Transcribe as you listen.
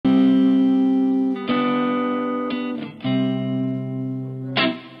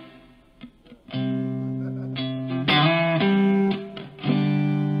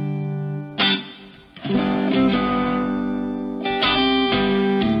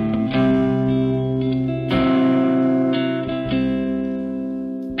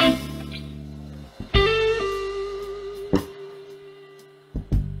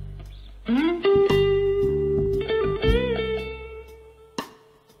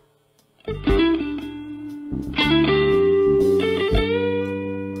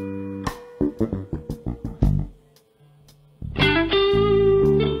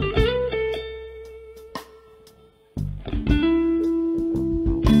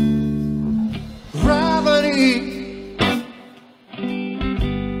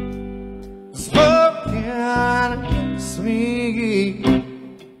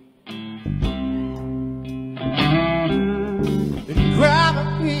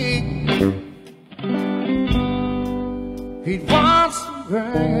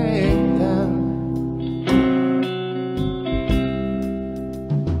break down.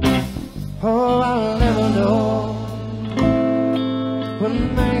 Oh, I'll never know what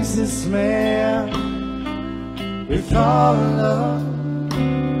makes this man we fall in love.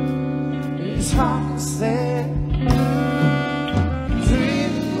 It's hard to say.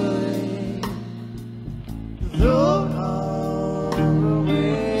 Dream away, float all away.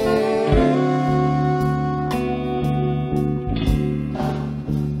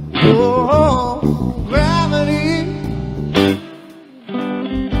 Oh, gravity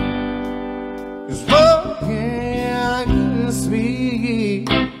is broken, I couldn't speak.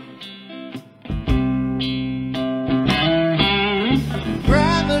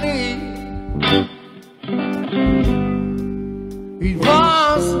 Gravity, it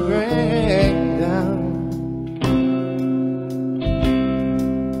wants to break down.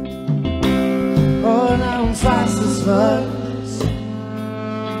 Oh, now I'm twice as much,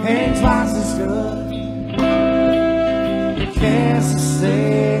 ain't twice as good. You can't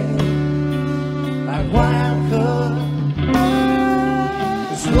sustain like what I could.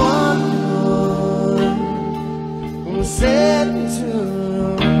 It's one who said to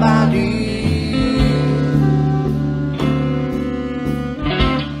my knees.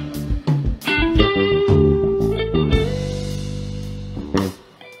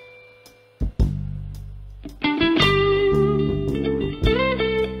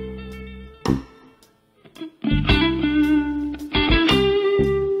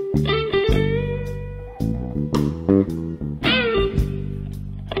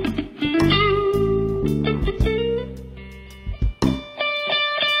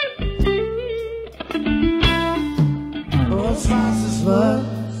 Oh, twice as much,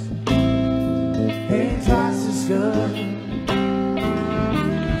 ain't twice as good.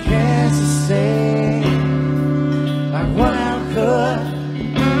 Can't sustain like what I could.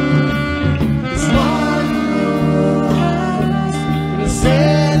 It's one word you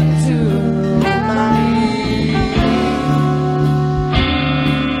said to my knees.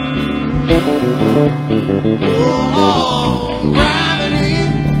 Oh, gravity,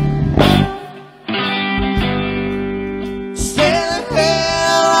 stay the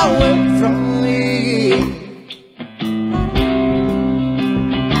hell away from me.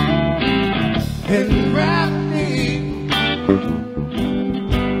 And gravity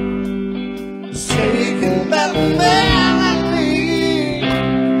is taking back melody.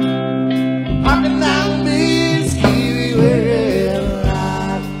 How can I be skinny where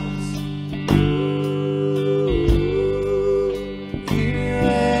lies?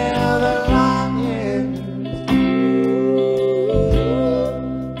 Where the line is.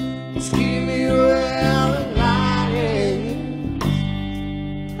 Skinny where the line is.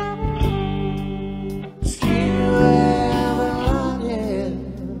 Skinny where the line is.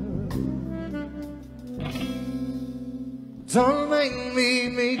 Don't make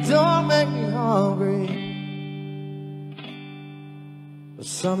me, don't make me hungry for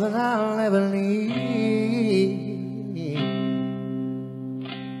something I'll never need.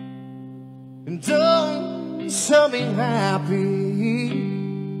 And don't show me happy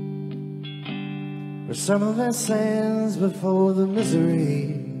for some of the sins before the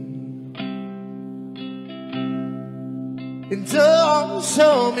misery. And don't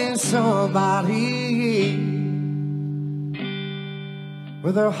show me somebody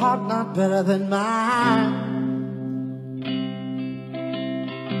with her heart not better than mine.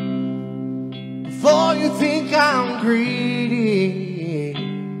 Before you think I'm greedy,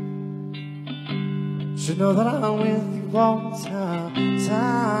 should know that I'm with you all the time.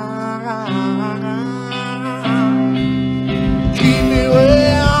 Keep me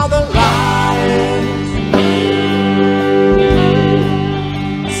where the light is.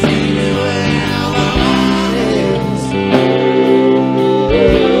 Keep me where the light is.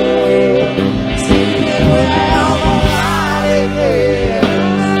 Keep me where the light is.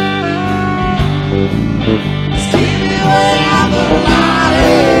 Keep me where the light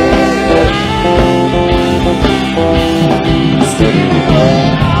is. Keep me where the light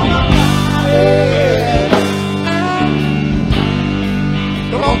is.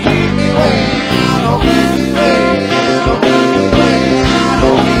 Don't keep me where, don't keep me where.